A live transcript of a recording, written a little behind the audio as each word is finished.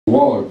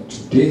world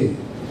today.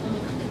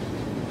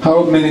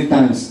 How many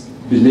times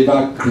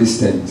believer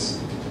Christians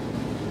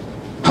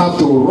have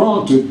to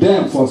run to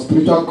them for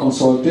spiritual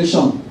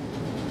consultation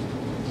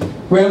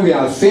when we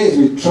are faced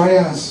with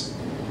trials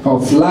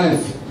of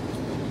life,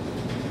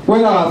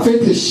 when our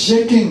faith is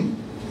shaking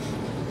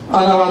and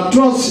our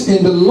trust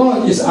in the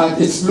Lord is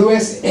at its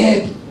lowest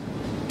ebb.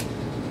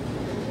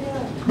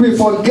 We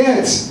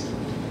forget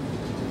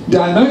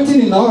the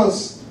anointing in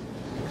us.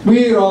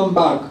 We run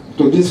back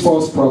to these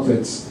false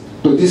prophets,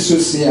 to these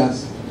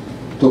soothsayers,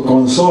 to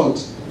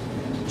consult.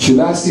 Should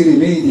I still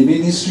remain in the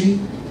ministry?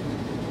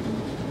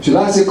 Should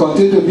I still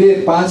continue to be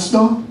a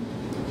pastor?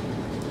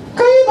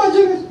 Can you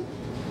imagine it?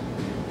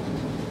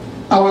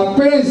 Our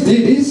parents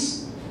did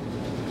this,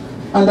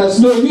 and there's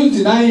no use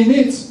denying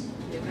it.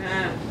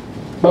 Amen.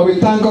 But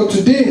we thank God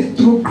today,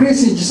 through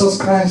grace in Jesus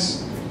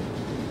Christ,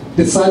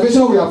 the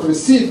salvation we have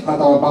received at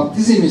our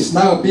baptism is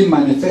now being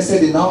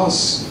manifested in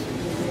us.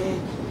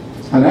 Amen.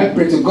 And I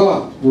pray to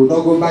God, we will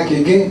not go back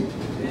again.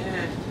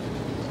 Amen.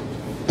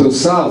 To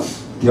serve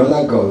the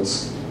other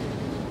gods.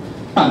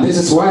 And this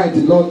is why the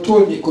Lord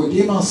told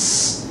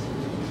Nicodemus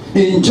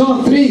in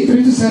John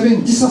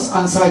 3:3-7, Jesus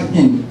answered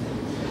him,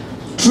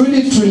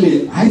 "Truly,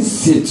 truly, I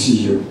say to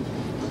you,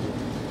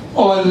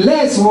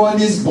 unless one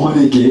is born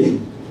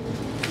again,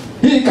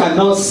 he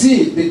cannot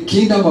see the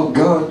kingdom of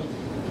God."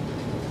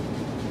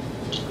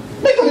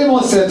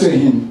 Nicodemus said to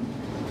him,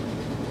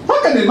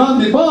 "How can a man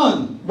be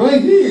born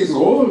when he is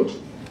old?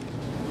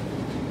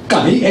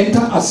 Can he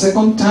enter a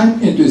second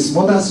time into his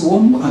mother's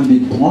womb and be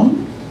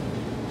born?"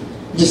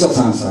 Jesus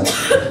answered,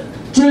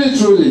 "Truly,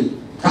 truly,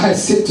 I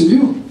say to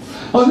you,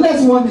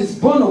 unless one is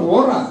born of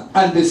water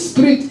and the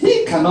Spirit,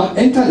 he cannot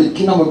enter the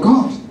kingdom of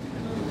God.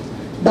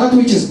 That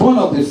which is born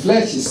of the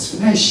flesh is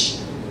flesh,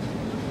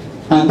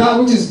 and that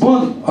which is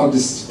born of the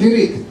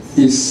Spirit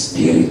is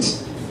spirit."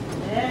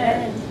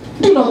 Amen.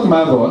 Do not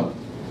marvel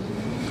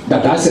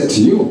that I said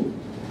to you,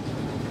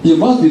 you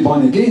must be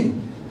born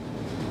again.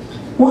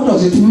 What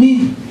does it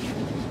mean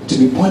to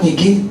be born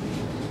again?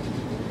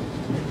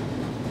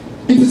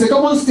 It is a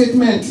common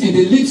statement in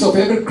the lips of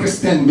every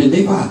Christian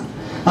believer,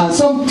 and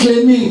some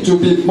claiming to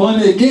be born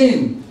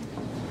again,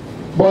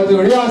 but in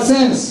real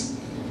sense,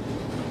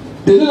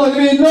 they do not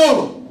even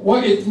know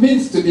what it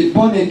means to be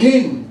born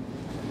again.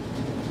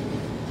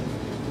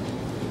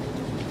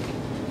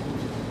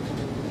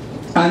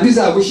 And these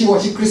are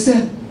wishy-washy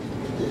Christians,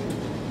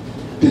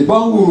 the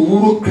born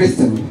wuru-wuru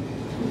Christian,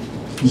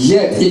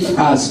 yet if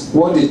asked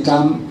what the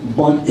term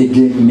born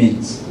again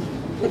means,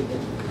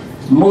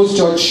 most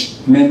church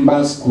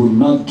members could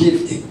not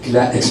give a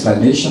clear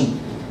explanation.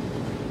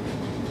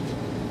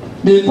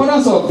 The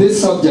importance of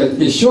this subject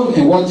is shown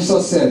in what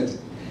Jesus said,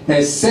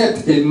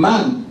 "Except a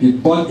man be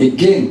born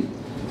again,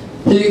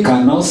 he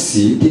cannot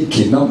see the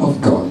kingdom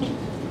of God."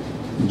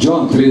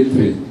 John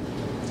 3:3.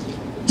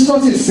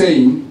 Jesus is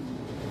saying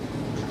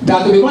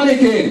that to be born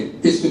again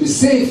is to be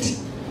saved.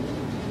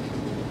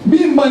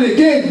 Being born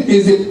again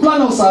is the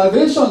plan of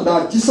salvation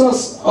that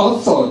Jesus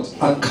authored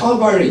at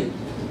Calvary.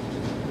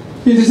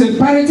 It is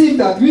imperative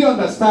that we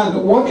understand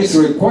what is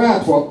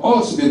required for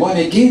us to be born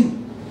again.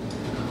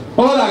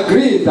 All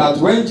agree that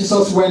when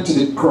Jesus went to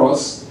the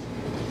cross,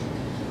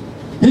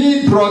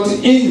 he brought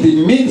in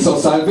the means of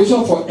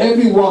salvation for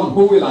everyone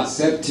who will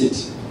accept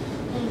it.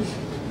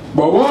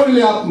 But what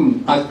really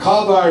happened at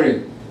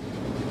Calvary?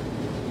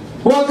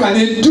 What can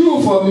it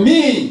do for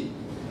me?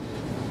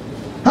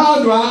 How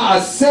do I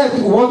accept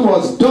what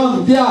was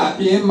done there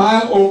in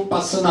my own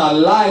personal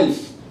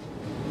life?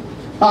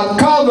 At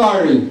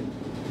Calvary,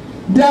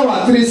 there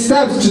were 3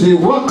 steps to the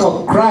work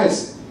of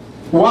Christ.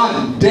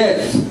 1,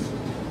 death.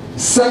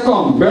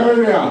 2,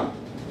 burial.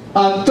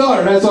 And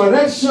 3,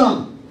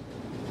 resurrection.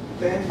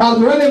 As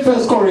we read in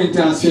 1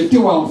 Corinthians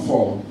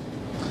 15:1-4,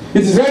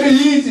 it is very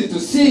easy to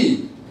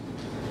see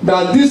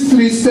that these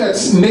 3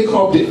 steps make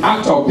up the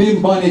act of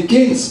being born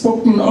again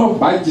spoken of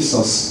by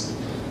Jesus.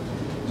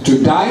 To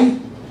die,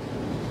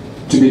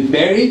 to be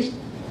buried,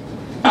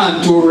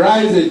 and to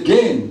rise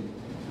again.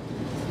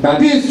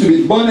 That is, to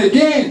be born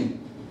again.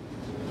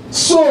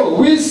 So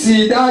we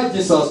see that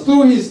Jesus,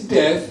 through his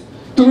death,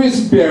 through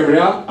his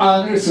burial,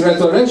 and his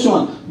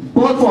resurrection,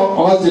 brought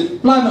for us the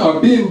plan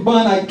of being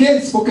born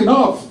again spoken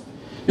of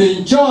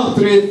in John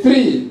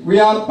 3:3,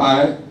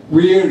 whereby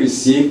we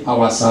receive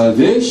our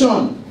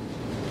salvation.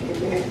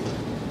 Amen.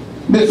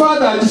 The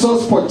fact that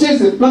Jesus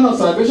purchased the plan of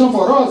salvation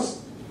for us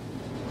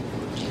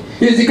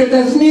is the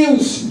greatest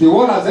news the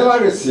world has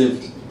ever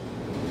received.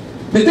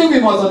 The thing we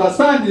must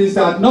understand is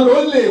that not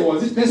only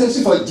was it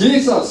necessary for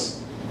Jesus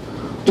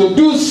to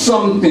do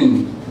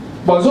something,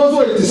 but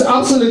also it is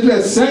absolutely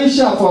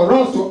essential for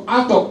us to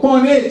act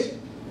upon it.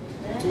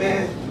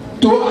 Amen.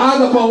 To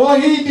act upon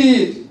what he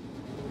did.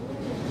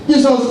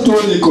 Jesus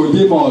told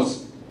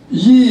Nicodemus,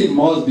 "Ye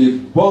must be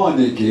born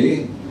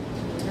again."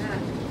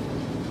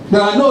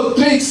 There are no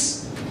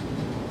tricks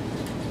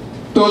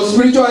to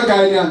spiritual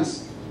guidance.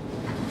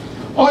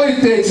 All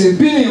it takes is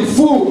being in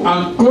full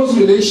and close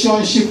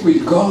relationship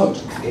with God.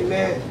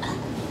 Amen.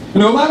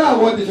 No matter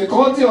what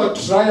difficulty or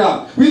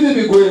trial we may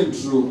be going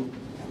through,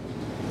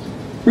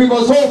 We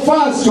must hold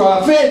fast to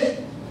our faith.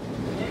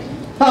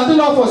 And do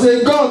not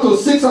forsake God to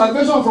seek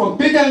salvation from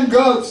pagan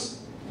gods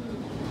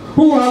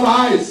who have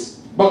eyes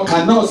but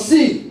cannot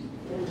see,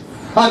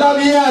 and have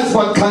ears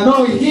but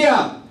cannot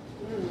hear,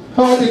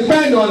 or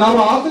depend on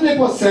our earthly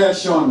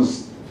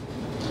possessions.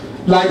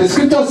 Like the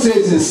scripture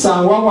says in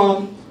Psalm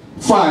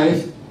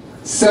 115,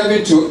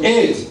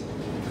 7-8.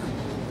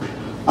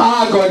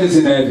 Our God is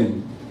in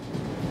heaven.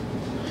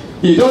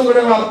 He does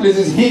whatever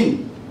pleases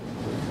him.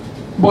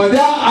 But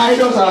their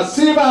idols are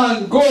silver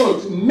and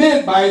gold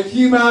made by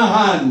human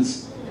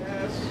hands.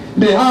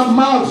 They have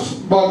mouths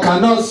but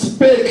cannot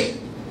speak,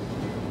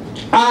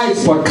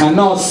 eyes but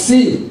cannot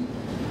see.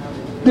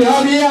 They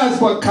have ears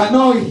but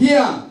cannot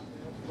hear,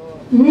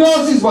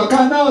 noses but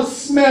cannot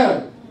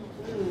smell.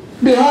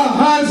 They have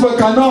hands but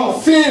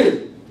cannot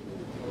feel,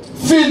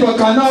 feet but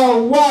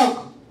cannot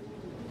walk,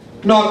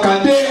 nor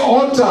can they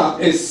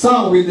utter a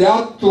sound with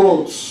their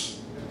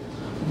throats.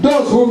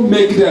 Those who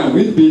make them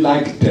will be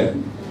like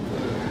them,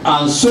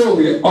 and so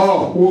will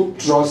all who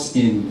trust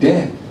in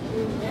them.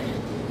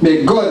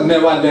 May God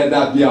never let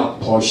that be our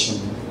portion.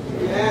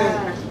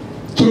 Yeah.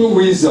 True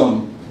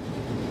wisdom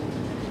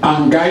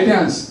and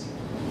guidance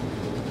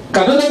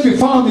can only be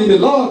found in the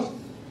Lord.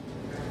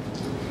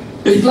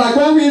 It's like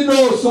when we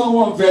know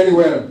someone very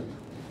well,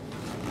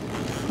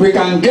 we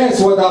can guess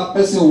what that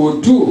person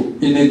will do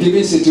in a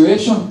given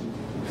situation.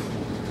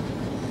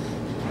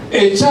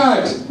 A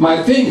child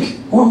might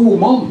think, what will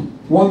mom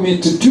want me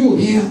to do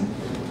here?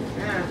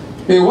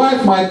 A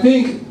wife might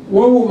think,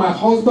 what will my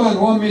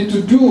husband want me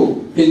to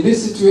do in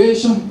this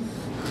situation?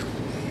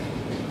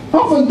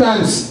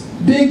 Oftentimes,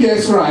 they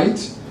guess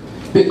right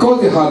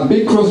because they have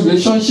big close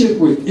relationship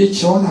with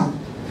each other.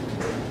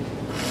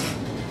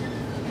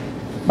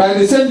 By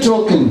the same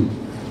token,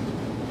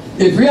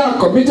 if we are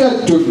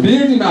committed to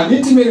building an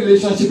intimate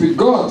relationship with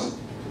God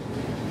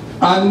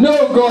and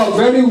know God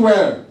very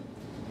well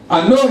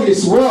and know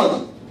His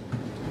Word,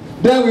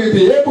 then we'll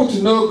be able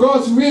to know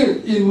God's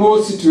will in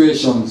most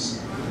situations.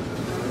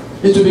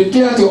 It will be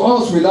clear to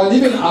us without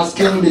even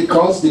asking,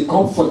 because the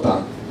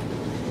Comforter,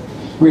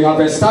 we have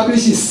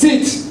established His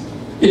seat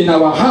in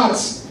our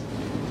hearts,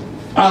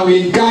 and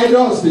will guide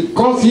us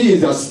because He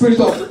is the Spirit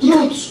of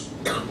truth.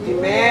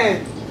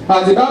 Amen.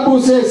 As the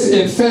Bible says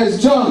in 1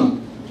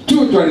 John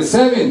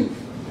 2:27,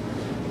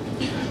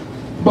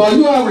 but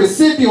you have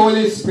received the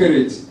Holy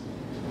Spirit,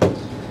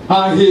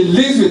 and He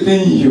lives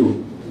within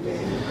you.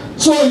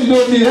 So you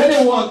don't need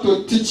anyone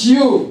to teach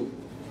you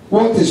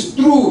what is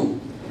true.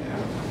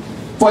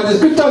 For the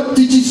scripture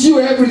teaches you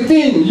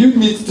everything you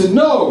need to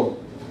know.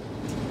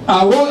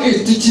 And what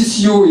it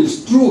teaches you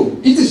is true.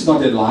 It is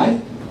not a lie.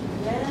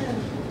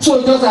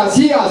 So just as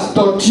He has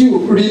taught you,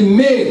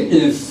 remain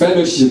in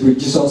fellowship with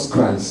Jesus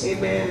Christ.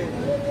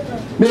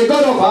 Amen. May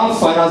God of our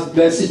fathers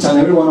bless each and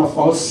every one of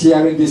us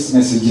hearing these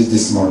messages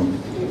this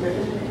morning.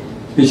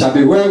 Amen. It shall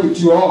be well with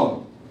you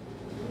all.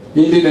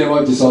 In the name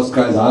of Jesus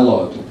Christ our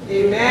Lord.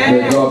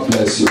 Amen. May God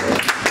bless you all.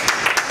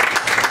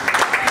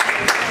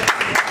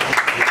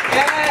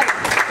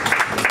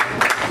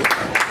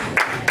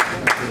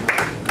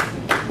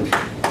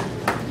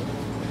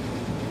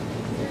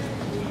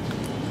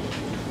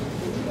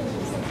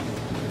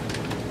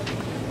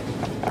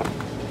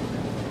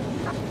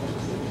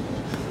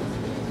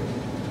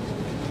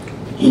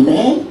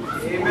 Amen.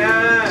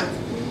 Amen.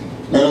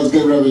 Let us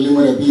give Reverend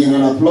Lewin a big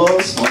hand of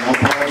applause for our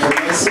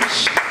powerful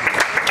message.